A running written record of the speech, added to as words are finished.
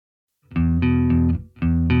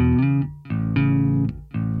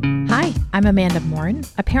I'm Amanda Morin,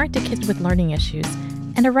 a parent to kids with learning issues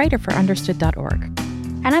and a writer for Understood.org.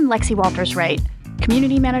 And I'm Lexi Walters-Wright,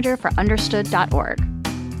 community manager for Understood.org.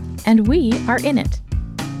 And we are In It.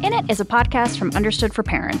 In It is a podcast from Understood for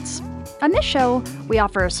Parents. On this show, we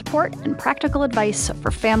offer support and practical advice for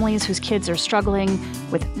families whose kids are struggling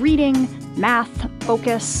with reading, math,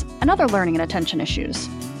 focus, and other learning and attention issues.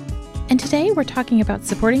 And today we're talking about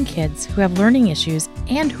supporting kids who have learning issues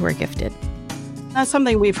and who are gifted. That's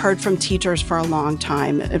something we've heard from teachers for a long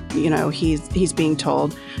time. You know, he's being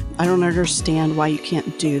told, I don't understand why you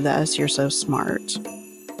can't do this. You're so smart.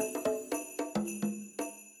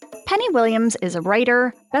 Penny Williams is a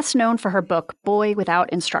writer, best known for her book, Boy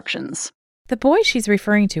Without Instructions. The boy she's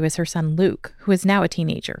referring to is her son, Luke, who is now a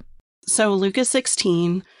teenager. So Luke is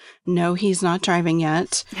 16. No, he's not driving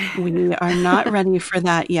yet. We are not ready for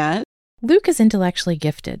that yet. Luke is intellectually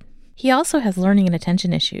gifted. He also has learning and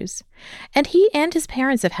attention issues. And he and his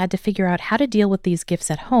parents have had to figure out how to deal with these gifts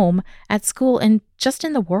at home, at school, and just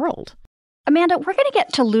in the world. Amanda, we're going to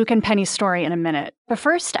get to Luke and Penny's story in a minute. But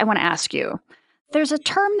first, I want to ask you, there's a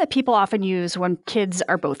term that people often use when kids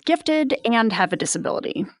are both gifted and have a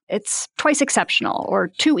disability. It's twice exceptional, or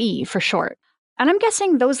 2E for short. And I'm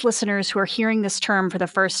guessing those listeners who are hearing this term for the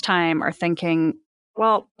first time are thinking,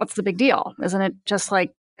 well, what's the big deal? Isn't it just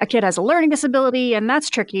like a kid has a learning disability and that's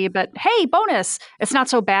tricky, but hey, bonus, it's not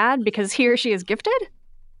so bad because he or she is gifted?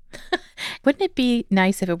 Wouldn't it be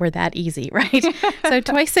nice if it were that easy, right? So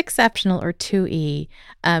twice exceptional, or 2E,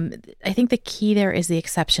 I think the key there is the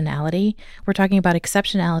exceptionality. We're talking about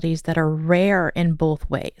exceptionalities that are rare in both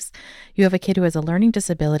ways. You have a kid who has a learning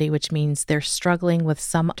disability, which means they're struggling with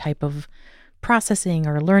some type of processing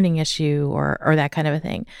or learning issue or that kind of a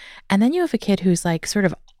thing. And then you have a kid who's like sort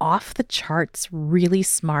of off the charts, really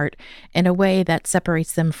smart in a way that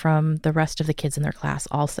separates them from the rest of the kids in their class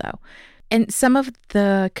also. And some of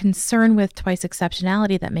the concern with twice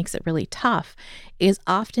exceptionality that makes it really tough is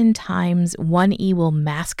oftentimes one E will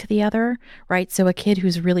mask the other, right? So a kid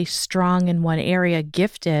who's really strong in one area,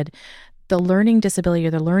 gifted, the learning disability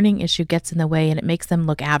or the learning issue gets in the way and it makes them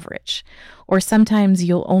look average. Or sometimes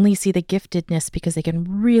you'll only see the giftedness because they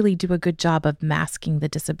can really do a good job of masking the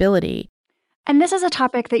disability. And this is a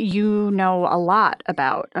topic that you know a lot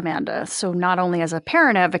about, Amanda. So not only as a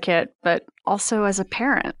parent advocate, but also as a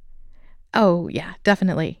parent. Oh, yeah,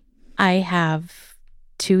 definitely. I have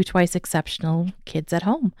 2 twice exceptional kids at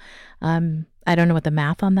home. I don't know what the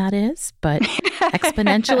math on that is, but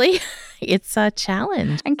exponentially, it's a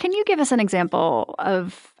challenge. And can you give us an example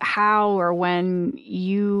of how or when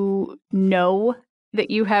you know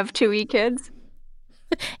that you have 2E kids?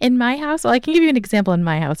 In my house, well, I can give you an example in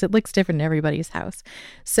my house. It looks different in everybody's house.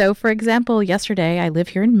 So, for example, yesterday, I live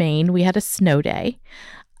here in Maine. We had a snow day.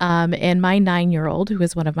 And my 9-year-old, who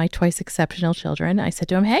is one of my twice exceptional children, I said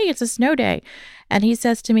to him, hey, it's a snow day. And he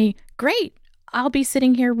says to me, great, I'll be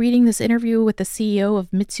sitting here reading this interview with the CEO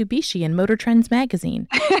of Mitsubishi in Motor Trends magazine.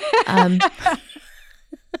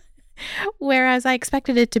 Whereas I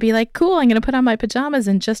expected it to be like, cool, I'm going to put on my pajamas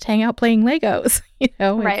and just hang out playing Legos.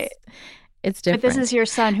 Right. It's different. But this is your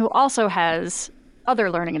son who also has other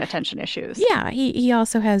learning and attention issues. Yeah, he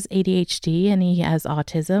also has ADHD and he has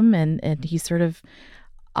autism and he's sort of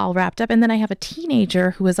all wrapped up. And then I have a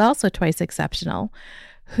teenager who is also twice exceptional,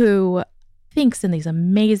 who thinks in these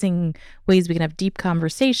amazing ways we can have deep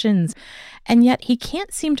conversations. And yet he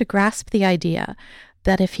can't seem to grasp the idea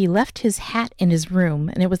that if he left his hat in his room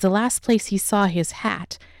and it was the last place he saw his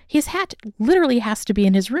hat literally has to be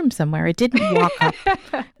in his room somewhere. It didn't walk up.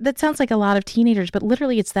 That sounds like a lot of teenagers, but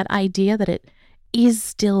literally it's that idea that it is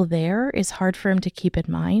still there is hard for him to keep in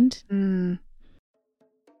mind. Mm.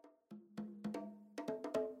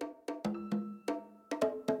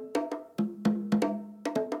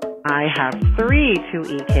 I have 3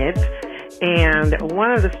 2E kids, and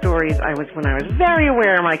one of the stories when I was very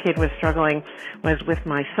aware my kid was struggling was with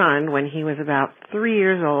my son when he was about 3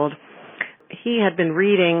 years old. He had been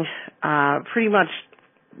reading pretty much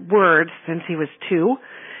words since he was 2,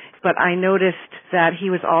 but I noticed that he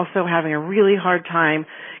was also having a really hard time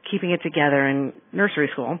keeping it together in nursery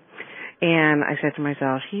school. And I said to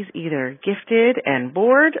myself, he's either gifted and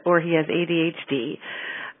bored or he has ADHD.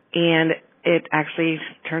 And it actually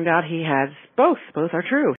turned out he has both. Both are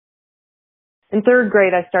true. In 3rd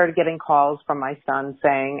grade, I started getting calls from my son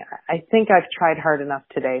saying, I think I've tried hard enough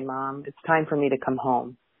today, Mom. It's time for me to come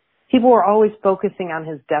home. People were always focusing on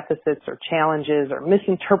his deficits or challenges or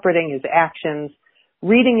misinterpreting his actions.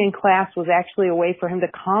 Reading in class was actually a way for him to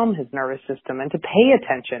calm his nervous system and to pay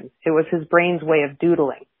attention. It was his brain's way of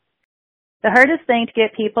doodling. The hardest thing to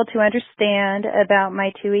get people to understand about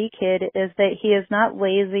my 2E kid is that he is not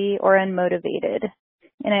lazy or unmotivated.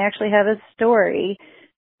 And I actually have a story.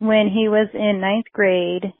 When he was in ninth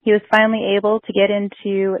grade, he was finally able to get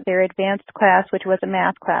into their advanced class, which was a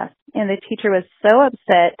math class. And the teacher was so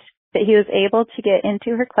upset that he was able to get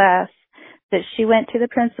into her class that she went to the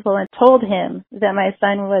principal and told him that my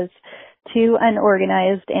son was too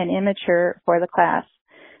unorganized and immature for the class.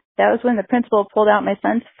 That was when the principal pulled out my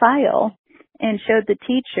son's file and showed the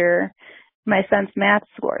teacher my son's math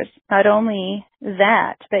scores. Not only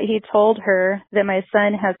that, but he told her that my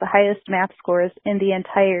son has the highest math scores in the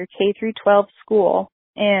entire K through 12 school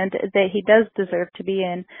and that he does deserve to be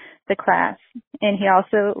in the class. And he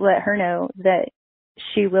also let her know that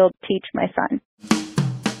she will teach my son.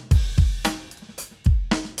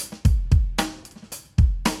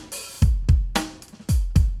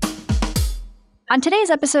 On today's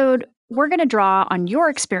episode, we're going to draw on your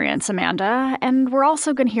experience, Amanda, and we're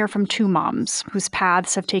also going to hear from two moms whose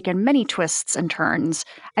paths have taken many twists and turns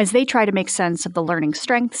as they try to make sense of the learning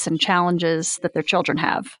strengths and challenges that their children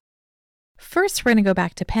have. First, we're going to go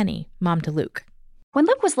back to Penny, mom to Luke. When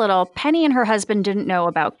Luke was little, Penny and her husband didn't know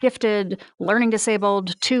about gifted, learning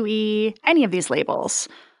disabled, 2E, any of these labels.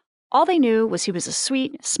 All they knew was he was a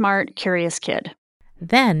sweet, smart, curious kid.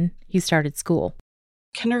 Then he started school.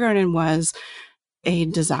 Kindergarten was a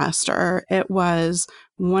disaster. It was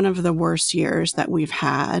one of the worst years that we've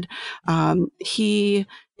had. He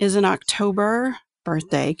is an October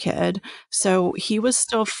birthday kid, so he was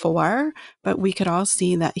still 4, but we could all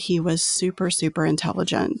see that he was super, super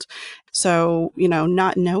intelligent. So,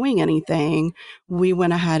 not knowing anything, we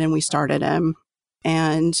went ahead and we started him.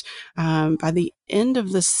 And by the end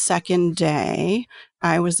of the second day,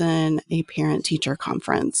 I was in a parent-teacher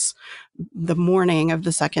conference. The morning of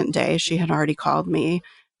the second day, she had already called me.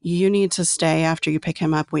 You need to stay after you pick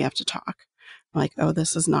him up. We have to talk. I'm like, oh,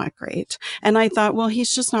 this is not great. And I thought, well,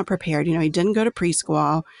 he's just not prepared. He didn't go to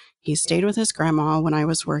preschool. He stayed with his grandma when I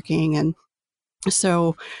was working. And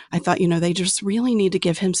so I thought, they just really need to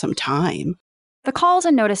give him some time. The calls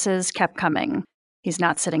and notices kept coming. He's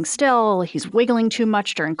not sitting still, he's wiggling too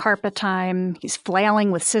much during carpet time, he's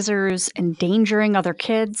flailing with scissors, endangering other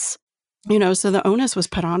kids. So the onus was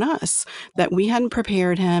put on us that we hadn't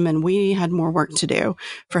prepared him and we had more work to do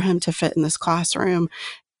for him to fit in this classroom.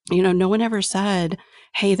 No one ever said,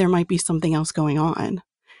 hey, there might be something else going on.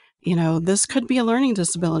 This could be a learning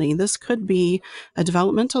disability. This could be a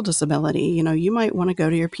developmental disability. You might want to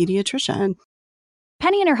go to your pediatrician.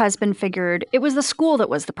 Penny and her husband figured it was the school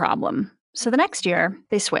that was the problem. So the next year,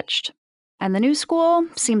 they switched. And the new school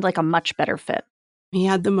seemed like a much better fit. He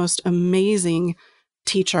had the most amazing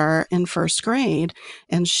teacher in first grade,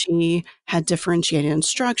 and she had differentiated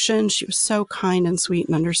instruction. She was so kind and sweet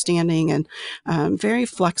and understanding and very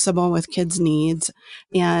flexible with kids' needs.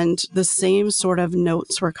 And the same sort of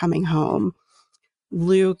notes were coming home.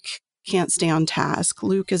 Luke can't stay on task.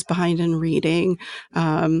 Luke is behind in reading.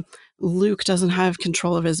 Luke doesn't have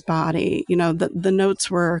control of his body. The notes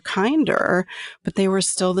were kinder, but they were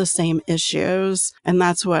still the same issues. And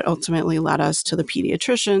that's what ultimately led us to the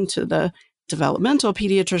pediatrician, to the developmental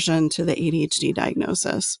pediatrician, to the ADHD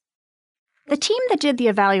diagnosis. The team that did the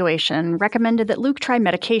evaluation recommended that Luke try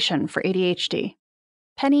medication for ADHD.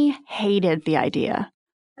 Penny hated the idea,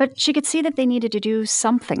 but she could see that they needed to do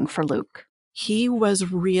something for Luke. He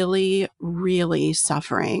was really, really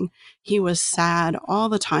suffering. He was sad all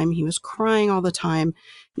the time. He was crying all the time.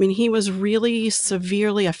 He was really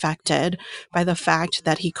severely affected by the fact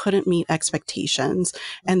that he couldn't meet expectations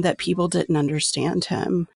and that people didn't understand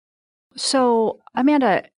him. So,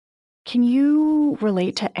 Amanda, can you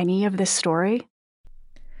relate to any of this story?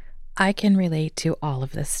 I can relate to all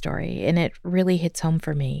of this story, and it really hits home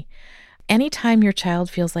for me. Anytime your child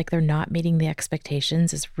feels like they're not meeting the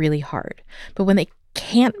expectations is really hard. But when they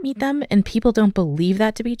can't meet them and people don't believe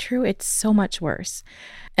that to be true, it's so much worse.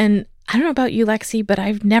 And I don't know about you, Lexi, but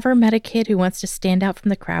I've never met a kid who wants to stand out from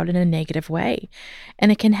the crowd in a negative way.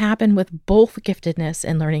 And it can happen with both giftedness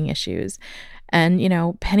and learning issues. And,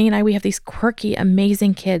 Penny and I, we have these quirky,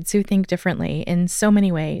 amazing kids who think differently in so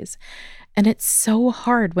many ways. And it's so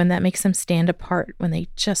hard when that makes them stand apart when they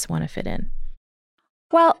just want to fit in.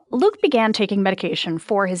 Well, Luke began taking medication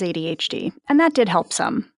for his ADHD, and that did help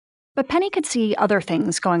some. But Penny could see other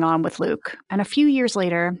things going on with Luke, and a few years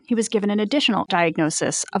later, he was given an additional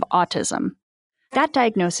diagnosis of autism. That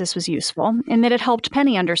diagnosis was useful in that it helped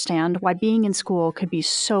Penny understand why being in school could be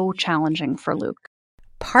so challenging for Luke.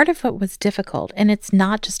 Part of what was difficult, and it's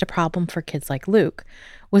not just a problem for kids like Luke,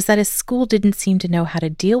 was that his school didn't seem to know how to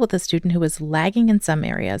deal with a student who was lagging in some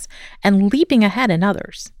areas and leaping ahead in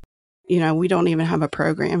others. We don't even have a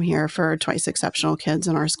program here for twice exceptional kids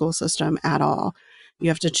in our school system at all. You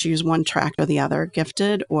have to choose one track or the other,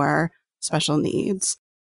 gifted or special needs.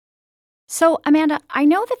 So, Amanda, I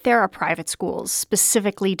know that there are private schools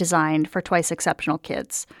specifically designed for twice exceptional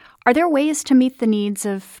kids. Are there ways to meet the needs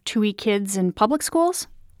of 2E kids in public schools?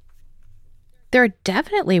 There are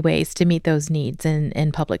definitely ways to meet those needs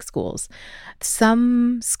in public schools.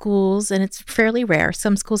 Some schools, and it's fairly rare,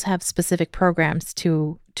 some schools have specific programs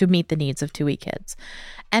to meet the needs of 2E kids.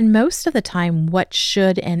 And most of the time, what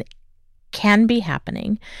should and can be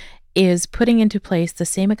happening is putting into place the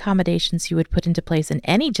same accommodations you would put into place in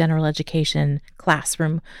any general education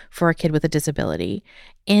classroom for a kid with a disability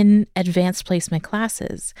in advanced placement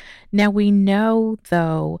classes. Now, we know,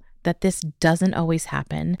 though, that this doesn't always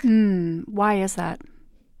happen. Why is that?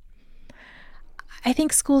 I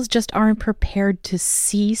think schools just aren't prepared to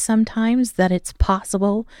see sometimes that it's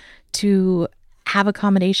possible to have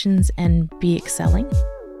accommodations and be excelling.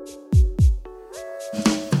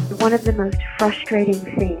 One of the most frustrating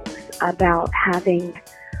things about having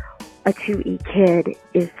a 2E kid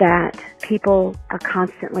is that people are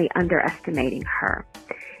constantly underestimating her.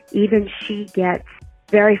 Even she gets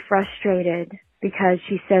very frustrated because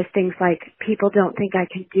she says things like, people don't think I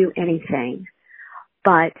can do anything,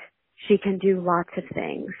 but she can do lots of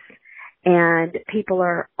things. And people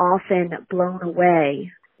are often blown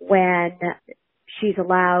away when she's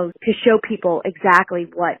allowed to show people exactly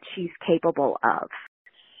what she's capable of.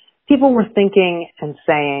 People were thinking and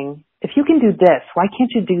saying, if you can do this, why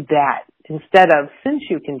can't you do that? Instead of, since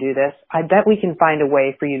you can do this, I bet we can find a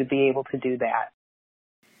way for you to be able to do that.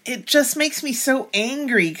 It just makes me so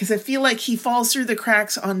angry because I feel like he falls through the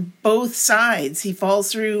cracks on both sides. He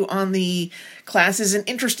falls through on the class isn't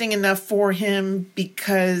interesting enough for him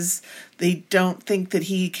because they don't think that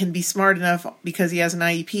he can be smart enough because he has an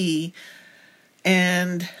IEP.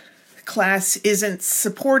 And class isn't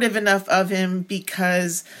supportive enough of him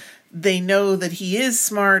because they know that he is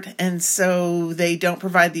smart, and so they don't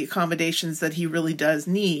provide the accommodations that he really does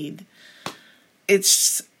need.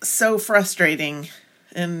 It's so frustrating,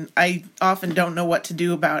 and I often don't know what to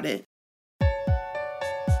do about it.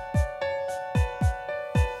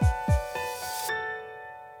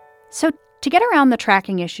 So, to get around the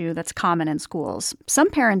tracking issue that's common in schools, some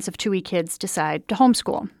parents of 2E kids decide to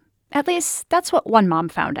homeschool. At least, that's what one mom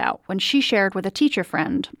found out when she shared with a teacher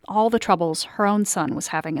friend all the troubles her own son was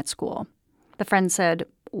having at school. The friend said,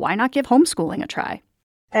 why not give homeschooling a try?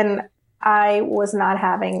 And I was not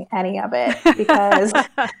having any of it because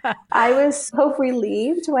I was so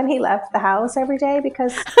relieved when he left the house every day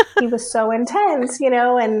because he was so intense,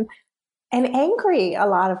 and angry a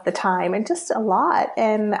lot of the time, and just a lot.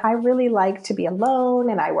 And I really liked to be alone,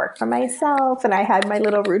 and I worked for myself, and I had my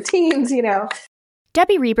little routines,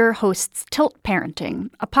 Debbie Reber hosts Tilt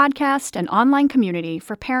Parenting, a podcast and online community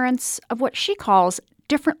for parents of what she calls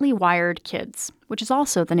differently wired kids, which is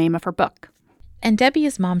also the name of her book. And Debbie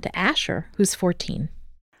is mom to Asher, who's 14.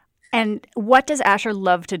 And what does Asher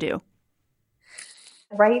love to do?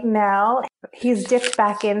 Right now, he's dipped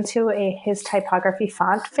back into his typography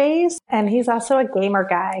font phase, and he's also a gamer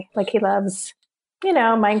guy. Like, he loves,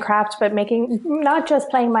 Minecraft, but not just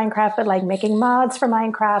playing Minecraft, but like making mods for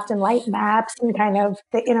Minecraft and light maps and kind of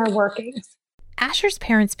the inner workings. Asher's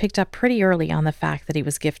parents picked up pretty early on the fact that he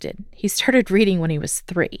was gifted. He started reading when he was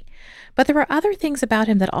 3. But there were other things about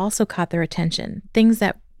him that also caught their attention, things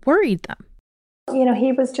that worried them.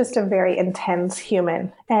 He was just a very intense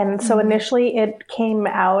human. And so initially it came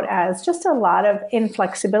out as just a lot of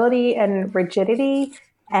inflexibility and rigidity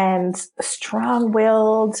and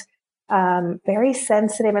strong-willed, very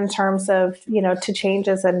sensitive in terms of, to change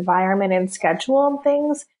his environment and schedule and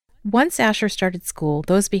things. Once Asher started school,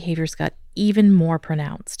 those behaviors got even more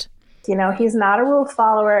pronounced. He's not a rule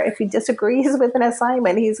follower. If he disagrees with an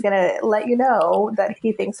assignment, he's going to let you know that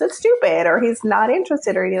he thinks it's stupid, or he's not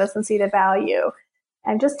interested, or he doesn't see the value.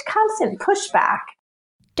 And just constant pushback.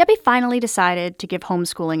 Debbie finally decided to give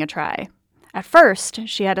homeschooling a try. At first,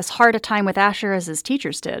 she had as hard a time with Asher as his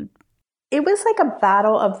teachers did. It was like a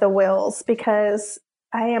battle of the wills because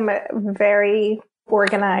I am a very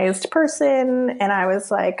organized person. And I was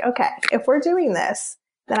like, okay, if we're doing this,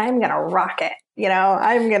 then I'm going to rock it.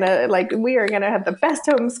 I'm going to we are going to have the best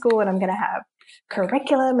homeschool, and I'm going to have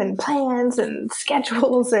curriculum and plans and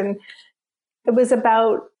schedules. And it was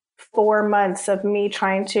about 4 months of me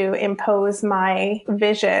trying to impose my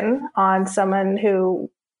vision on someone who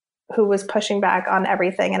was pushing back on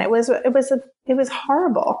everything. And it was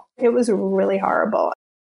horrible. It was really horrible.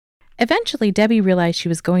 Eventually, Debbie realized she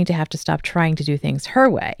was going to have to stop trying to do things her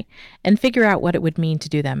way and figure out what it would mean to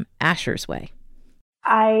do them Asher's way.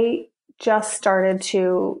 I just started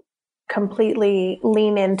to completely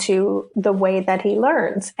lean into the way that he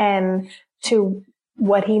learns and to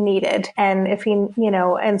what he needed. And if he,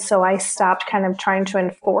 and so I stopped kind of trying to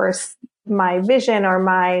enforce my vision or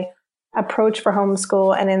my approach for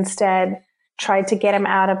homeschool and instead tried to get him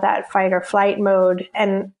out of that fight or flight mode.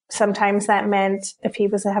 And sometimes that meant if he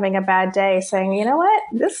was having a bad day, saying, you know what,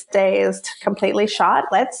 this day is completely shot.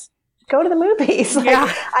 Let's go to the movies.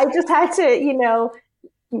 Yeah. I just had to,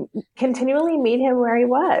 continually meet him where he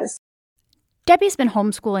was. Debbie's been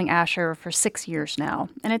homeschooling Asher for 6 years now,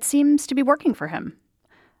 and it seems to be working for him.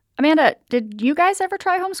 Amanda, did you guys ever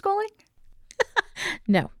try homeschooling?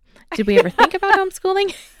 No. Did we ever think about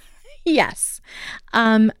homeschooling? Yes.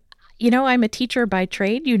 I'm a teacher by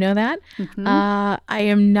trade. You know that. Mm-hmm. I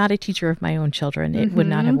am not a teacher of my own children. It would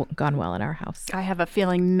not have gone well in our house. I have a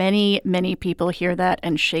feeling many, many people hear that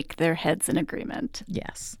and shake their heads in agreement.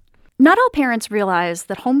 Yes. Not all parents realize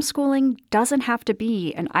that homeschooling doesn't have to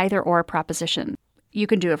be an either-or proposition. You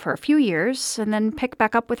can do it for a few years and then pick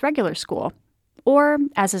back up with regular school. Or,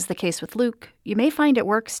 as is the case with Luke, you may find it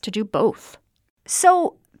works to do both.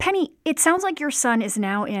 So, Penny, it sounds like your son is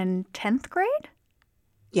now in 10th grade?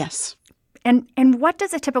 Yes. And what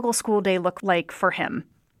does a typical school day look like for him?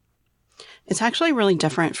 It's actually really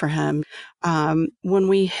different for him. When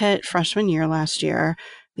we hit freshman year last year,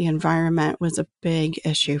 the environment was a big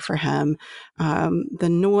issue for him. The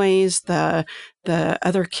noise, the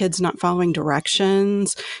other kids not following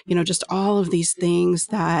directions, just all of these things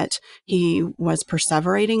that he was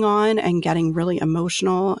perseverating on and getting really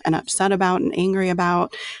emotional and upset about and angry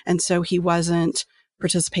about. And so he wasn't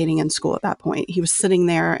participating in school at that point. He was sitting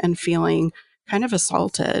there and feeling kind of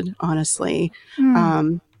assaulted, honestly.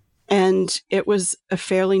 And it was a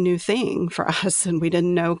fairly new thing for us, and we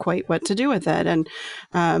didn't know quite what to do with it. And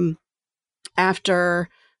after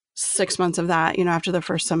 6 months of that, after the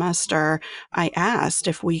first semester, I asked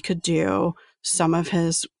if we could do some of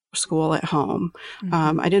his school at home.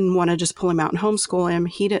 I didn't want to just pull him out and homeschool him.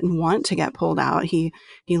 He didn't want to get pulled out. He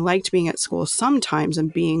liked being at school sometimes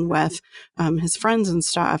and being with his friends and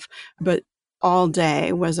stuff, but all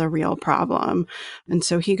day was a real problem. And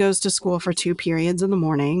so he goes to school for 2 periods in the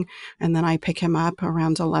morning, and then I pick him up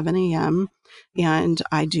around 11 a.m. and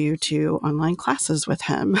I do 2 online classes with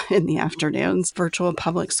him in the afternoons, virtual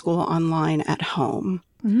public school online at home.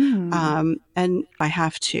 And I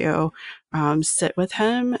have to sit with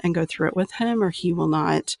him and go through it with him, or he will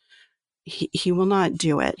not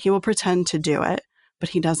do it. He will pretend to do it, but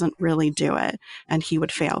he doesn't really do it, and he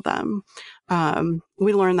would fail them.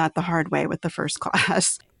 We learned that the hard way with the first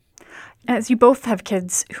class. As you both have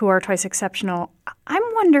kids who are twice exceptional, I'm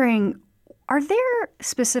wondering, are there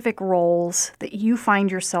specific roles that you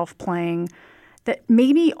find yourself playing that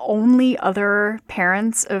maybe only other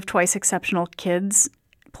parents of twice exceptional kids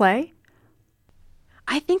play?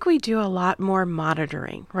 I think we do a lot more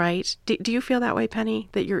monitoring, right? Do you feel that way, Penny?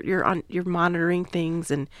 That you're monitoring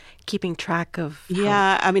things and keeping track of?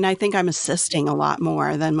 Yeah, I think I'm assisting a lot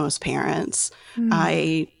more than most parents.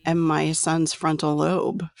 I am my son's frontal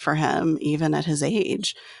lobe for him, even at his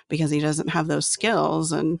age, because he doesn't have those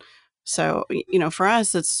skills. And so, for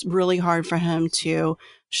us, it's really hard for him to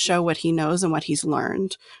show what he knows and what he's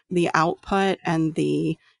learned. The output and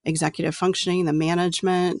the executive functioning, the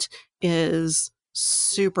management is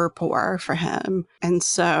super poor for him. And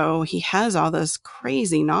so he has all this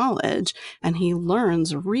crazy knowledge and he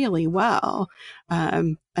learns really well.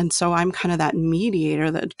 And so I'm kind of that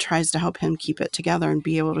mediator that tries to help him keep it together and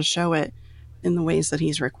be able to show it in the ways that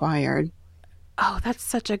he's required. Oh, that's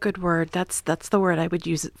such a good word. That's the word I would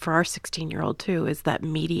use for our 16-year-old too, is that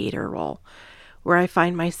mediator role, where I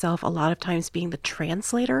find myself a lot of times being the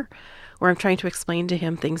translator, where I'm trying to explain to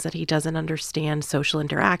him things that he doesn't understand, social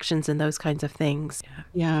interactions and those kinds of things.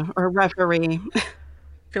 Yeah, or referee.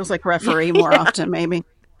 Feels like referee more often, maybe.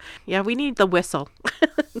 Yeah, we need the whistle.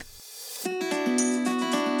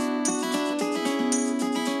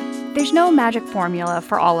 There's no magic formula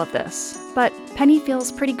for all of this, but Penny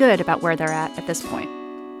feels pretty good about where they're at this point.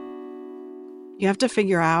 You have to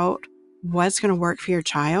figure out what's going to work for your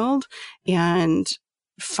child and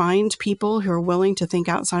find people who are willing to think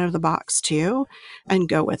outside of the box too and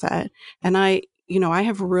go with it. And I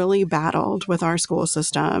have really battled with our school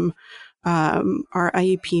system. Our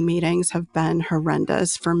IEP meetings have been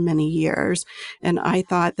horrendous for many years. And I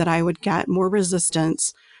thought that I would get more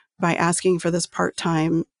resistance by asking for this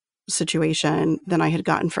part-time situation than I had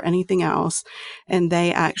gotten for anything else. And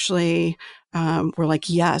they actually were like,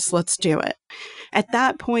 yes, let's do it. At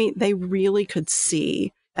that point, they really could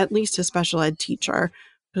see, at least a special ed teacher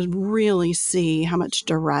could really see how much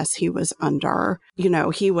duress he was under.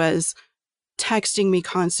 He was texting me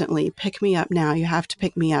constantly, pick me up now, you have to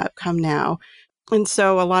pick me up, come now. And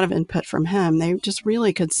so a lot of input from him, they just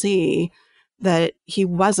really could see that he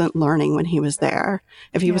wasn't learning when he was there.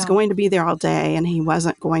 If he was going to be there all day and he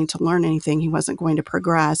wasn't going to learn anything, he wasn't going to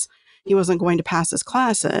progress, he wasn't going to pass his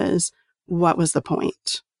classes, what was the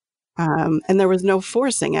point? And there was no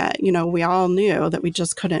forcing it. We all knew that we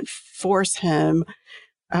just couldn't force him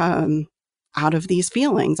out of these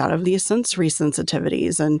feelings, out of these sensory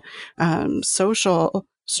sensitivities and social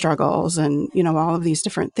struggles and, all of these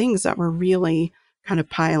different things that were really kind of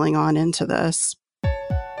piling on into this.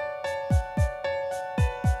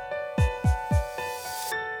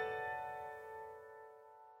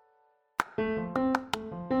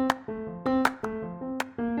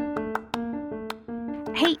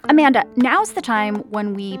 Hey, Amanda, now's the time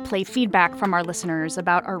when we play feedback from our listeners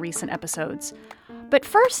about our recent episodes. But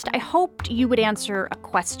first, I hoped you would answer a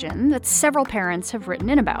question that several parents have written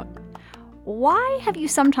in about. Why have you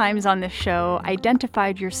sometimes on this show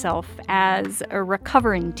identified yourself as a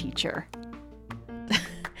recovering teacher?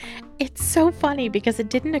 It's so funny because it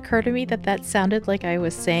didn't occur to me that sounded like I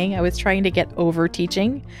was saying I was trying to get over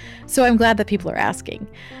teaching. So I'm glad that people are asking.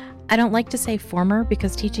 I don't like to say former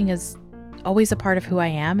because teaching is always a part of who I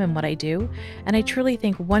am and what I do. And I truly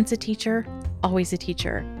think once a teacher, always a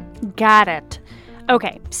teacher. Got it.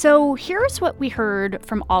 Okay, so here's what we heard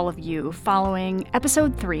from all of you following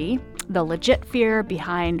episode 3, The Legit Fear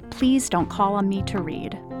Behind Please Don't Call on Me to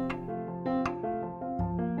Read.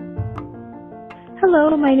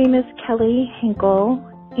 Hello, my name is Kelly Hinkle,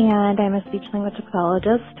 and I'm a speech-language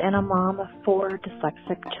pathologist and a mom of 4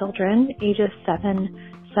 dyslexic children, ages 7,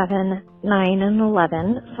 9, and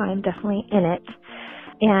 11, so I'm definitely in it.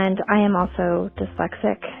 And I am also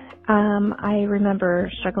dyslexic. I remember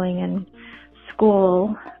struggling in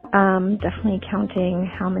school, definitely counting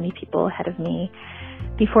how many people ahead of me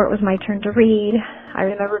before it was my turn to read. I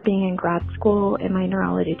remember being in grad school and my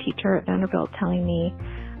neurology teacher at Vanderbilt telling me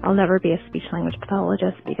I'll never be a speech-language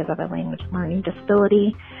pathologist because of a language learning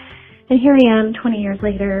disability. And here I am, 20 years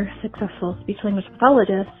later, successful speech-language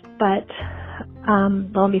pathologist, but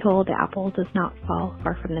lo and behold, the apple does not fall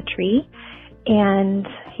far from the tree. And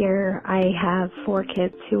here I have 4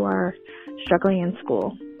 kids who are struggling in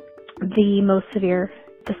school. The most severe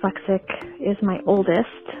dyslexic is my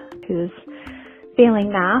oldest, who's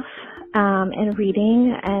failing math and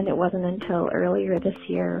reading, and it wasn't until earlier this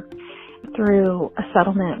year through a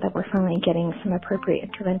settlement that we're finally getting some appropriate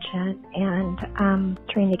intervention and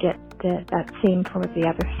trying to get that same for the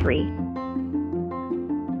other 3.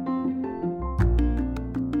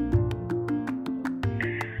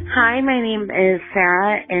 Hi, my name is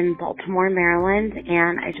Sarah in Baltimore, Maryland,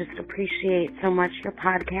 and I just appreciate so much your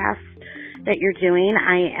podcast that you're doing.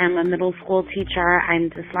 I am a middle school teacher. I'm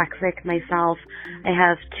dyslexic myself. I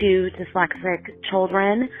have 2 dyslexic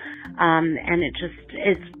children, and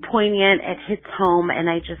it's poignant. It hits home, and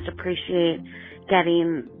I just appreciate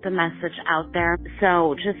getting the message out there.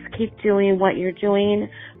 So just keep doing what you're doing.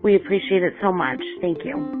 We appreciate it so much. Thank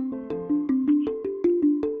you.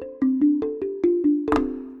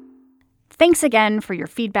 Thanks again for your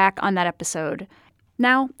feedback on that episode.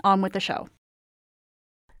 Now, on with the show.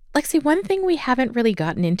 Lexi, one thing we haven't really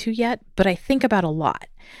gotten into yet, but I think about a lot,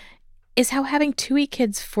 is how having 2E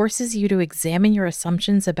kids forces you to examine your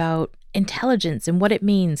assumptions about intelligence and what it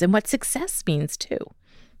means and what success means too.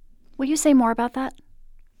 Will you say more about that?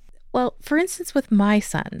 Well, for instance, with my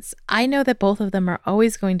sons, I know that both of them are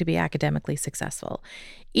always going to be academically successful,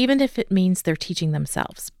 even if it means they're teaching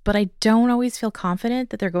themselves. But I don't always feel confident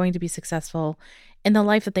that they're going to be successful in the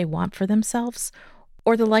life that they want for themselves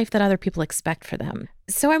or the life that other people expect for them.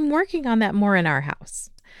 So I'm working on that more in our house.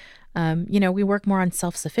 We work more on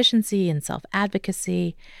self-sufficiency and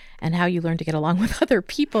self-advocacy and how you learn to get along with other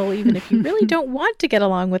people, even if you really don't want to get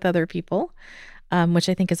along with other people, which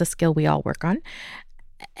I think is a skill we all work on.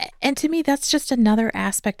 And to me, that's just another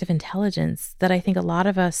aspect of intelligence that I think a lot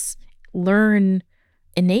of us learn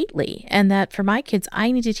innately, and that for my kids,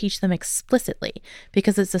 I need to teach them explicitly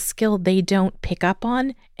because it's a skill they don't pick up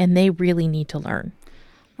on and they really need to learn.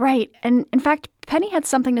 Right. And in fact, Penny had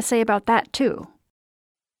something to say about that too.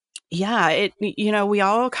 Yeah, we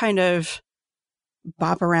all kind of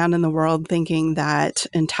bop around in the world thinking that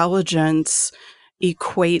intelligence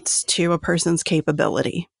equates to a person's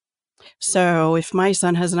capability. So if my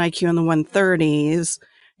son has an IQ in the 130s,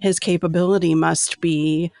 his capability must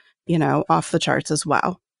be, off the charts as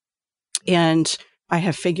well. And I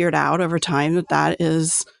have figured out over time that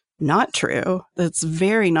is not true. That's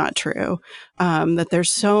very not true. That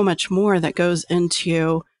there's so much more that goes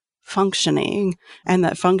into functioning, and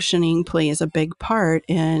that functioning plays a big part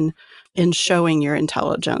in showing your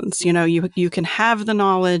intelligence. You can have the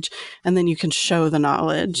knowledge and then you can show the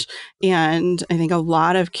knowledge. And I think a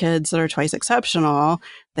lot of kids that are twice exceptional,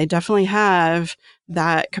 they definitely have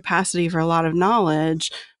that capacity for a lot of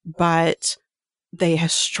knowledge, but they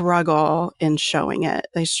struggle in showing it.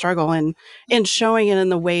 They struggle in showing it in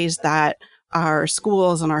the ways that our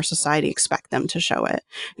schools and our society expect them to show it.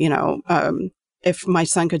 If my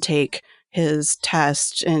son could take his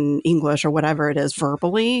test in English or whatever it is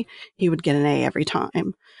verbally, he would get an A every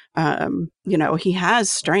time. He has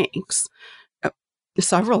strengths,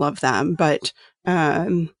 several of them, but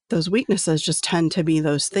those weaknesses just tend to be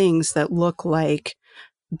those things that look like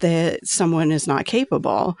that someone is not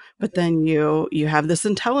capable, but then you have this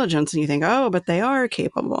intelligence and you think, oh, but they are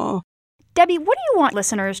capable. Debbie, what do you want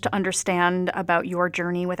listeners to understand about your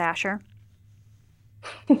journey with Asher?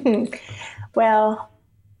 Well,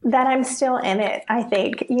 that I'm still in it, I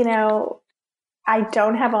think. I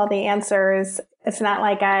don't have all the answers. It's not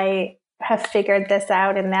like I have figured this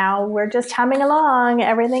out and now we're just humming along.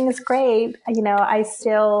 Everything is great. I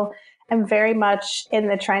still am very much in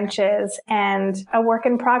the trenches and a work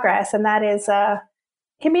in progress. And that is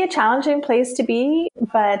can be a challenging place to be.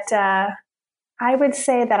 But I would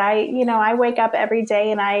say that I wake up every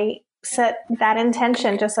day and I set that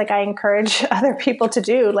intention, just like I encourage other people to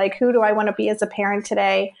do. Like, who do I want to be as a parent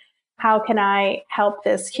today? How can I help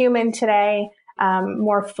this human today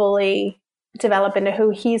more fully develop into who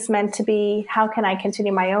he's meant to be? How can I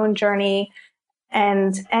continue my own journey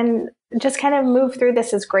and just kind of move through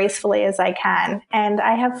this as gracefully as I can? And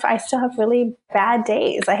I still have really bad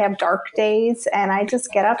days. I have dark days, and I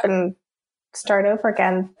just get up and start over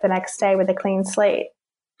again the next day with a clean slate.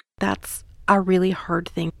 That's a really hard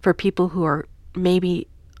thing for people who are maybe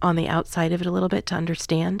on the outside of it a little bit to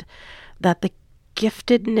understand, that the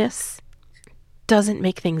giftedness doesn't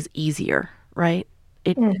make things easier, right?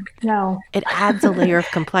 No. It adds a layer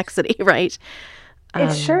of complexity, right?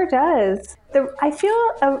 It sure does. I feel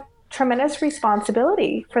a tremendous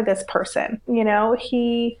responsibility for this person.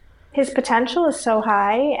 His potential is so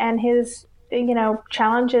high, and his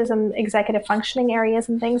challenges and executive functioning areas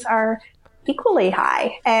and things are equally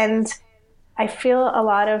high. And I feel a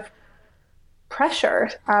lot of pressure,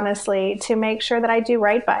 honestly, to make sure that I do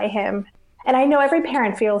right by him. And I know every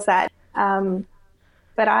parent feels that.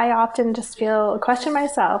 But I often just question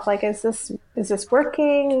myself, like, is this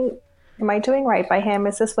working? Am I doing right by him?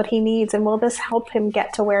 Is this what he needs? And will this help him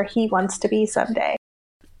get to where he wants to be someday?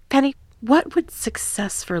 Penny, what would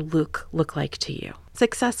success for Luke look like to you?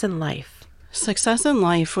 Success in life. Success in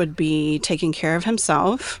life would be taking care of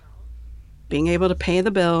himself, being able to pay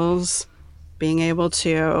the bills, being able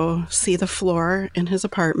to see the floor in his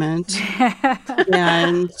apartment,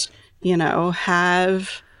 and,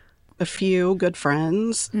 have a few good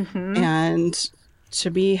friends, and to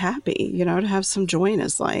be happy, to have some joy in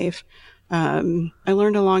his life. I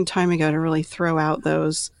learned a long time ago to really throw out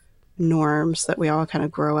those norms that we all kind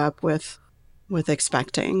of grow up with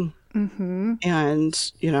expecting. And,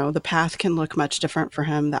 the path can look much different for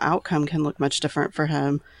him. The outcome can look much different for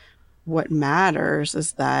him. What matters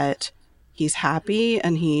is that he's happy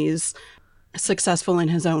and he's successful in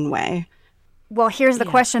his own way. Well, here's the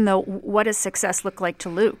question, though. What does success look like to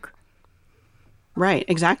Luke? Right,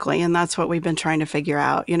 exactly. And that's what we've been trying to figure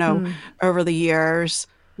out. Over the years,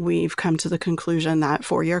 we've come to the conclusion that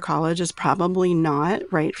 4-year college is probably not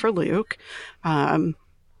right for Luke. And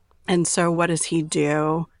so what does he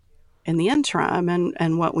do in the interim?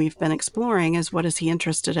 And what we've been exploring is, what is he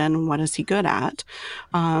interested in and what is he good at?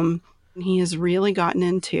 He has really gotten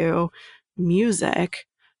into music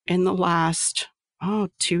in the last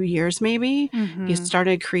 2 years, maybe. He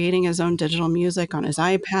started creating his own digital music on his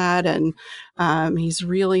iPad, and he's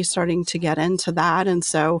really starting to get into that. And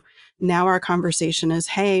so now our conversation is,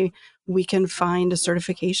 hey, we can find a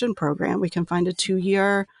certification program. We can find a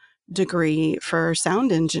 2-year degree for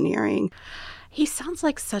sound engineering. He sounds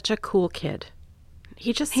like such a cool kid.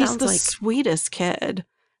 He's the sweetest kid.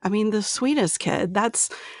 I mean, the sweetest kid.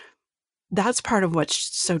 That's part of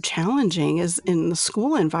what's so challenging, is in the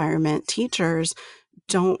school environment, teachers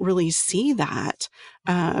don't really see that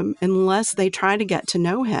unless they try to get to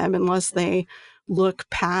know him, unless they look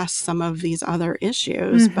past some of these other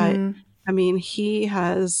issues. But I mean, he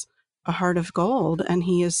has a heart of gold, and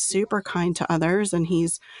he is super kind to others, and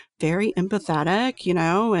he's very empathetic,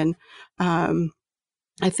 and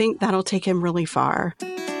I think that'll take him really far.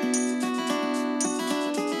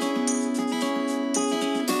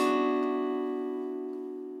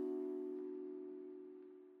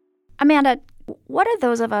 Amanda, What do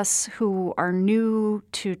those of us who are new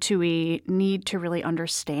to 2E need to really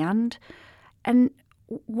understand? And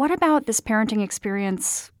what about this parenting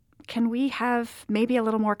experience can we have maybe a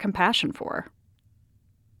little more compassion for?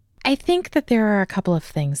 I think that there are a couple of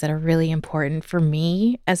things that are really important for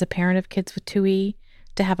me as a parent of kids with 2E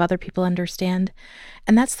to have other people understand.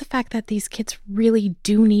 And that's the fact that these kids really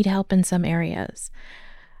do need help in some areas.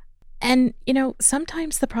 And,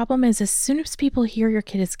 sometimes the problem is as soon as people hear your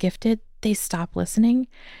kid is gifted, they stop listening.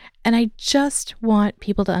 And I just want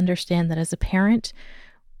people to understand that as a parent,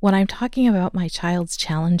 when I'm talking about my child's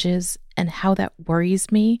challenges and how that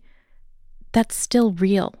worries me, that's still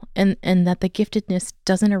real, and that the giftedness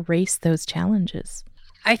doesn't erase those challenges.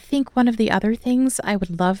 I think one of the other things I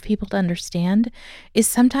would love people to understand is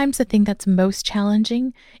sometimes the thing that's most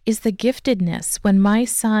challenging is the giftedness. When my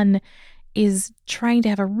son is trying to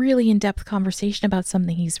have a really in-depth conversation about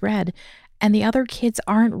something he's read, and the other kids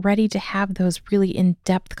aren't ready to have those really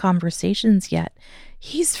in-depth conversations yet,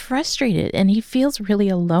 he's frustrated and he feels really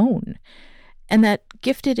alone. And that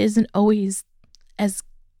gifted isn't always as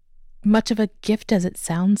much of a gift as it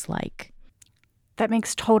sounds like. That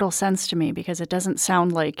makes total sense to me because it doesn't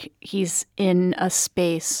sound like he's in a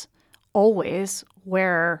space always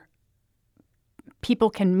where people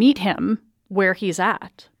can meet him where he's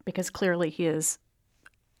at, because clearly he is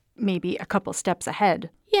maybe a couple steps ahead.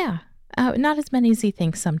 Yeah, not as many as he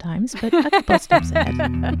thinks sometimes, but a couple steps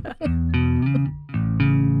ahead.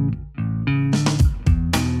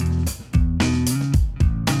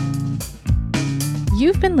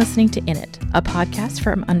 You've been listening to In It, a podcast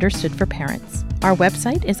from Understood for Parents. Our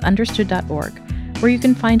website is understood.org, where you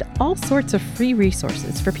can find all sorts of free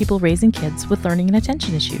resources for people raising kids with learning and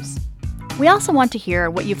attention issues. We also want to hear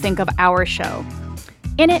what you think of our show.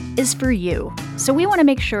 In It is for you, so we want to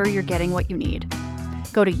make sure you're getting what you need.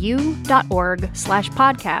 Go to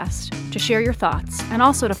u.org/podcast to share your thoughts and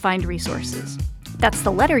also to find resources. That's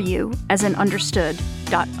the letter U, as in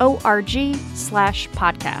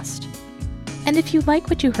understood.org/podcast. And if you like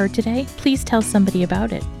what you heard today, please tell somebody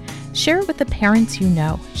about it. Share it with the parents you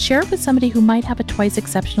know. Share it with somebody who might have a twice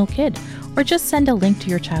exceptional kid, or just send a link to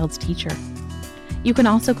your child's teacher. You can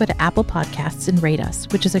also go to Apple Podcasts and rate us,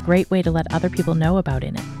 which is a great way to let other people know about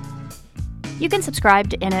In It. You can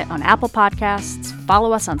subscribe to In It on Apple Podcasts,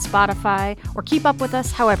 follow us on Spotify, or keep up with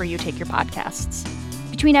us however you take your podcasts.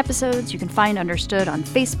 Between episodes, you can find Understood on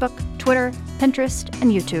Facebook, Twitter, Pinterest,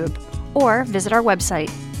 and YouTube, or visit our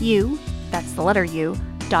website, that's the letter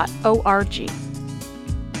U.org.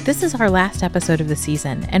 This is our last episode of the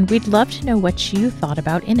season, and we'd love to know what you thought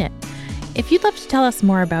about In It. If you'd love to tell us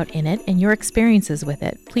more about In It and your experiences with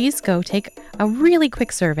it, please go take a really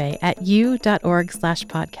quick survey at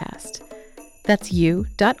u.org/podcast. That's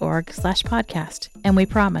u.org/podcast, and we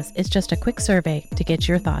promise it's just a quick survey to get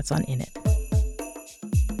your thoughts on In It.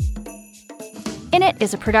 In It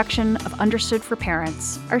is a production of Understood for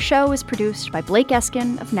Parents. Our show is produced by Blake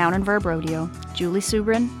Eskin of Noun and Verb Rodeo, Julie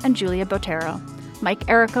Subrin, and Julia Botero. Mike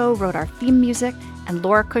Errico wrote our theme music, and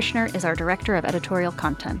Laura Kushner is our director of editorial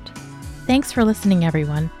content. Thanks for listening,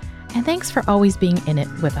 everyone, and thanks for always being in it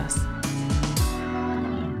with us.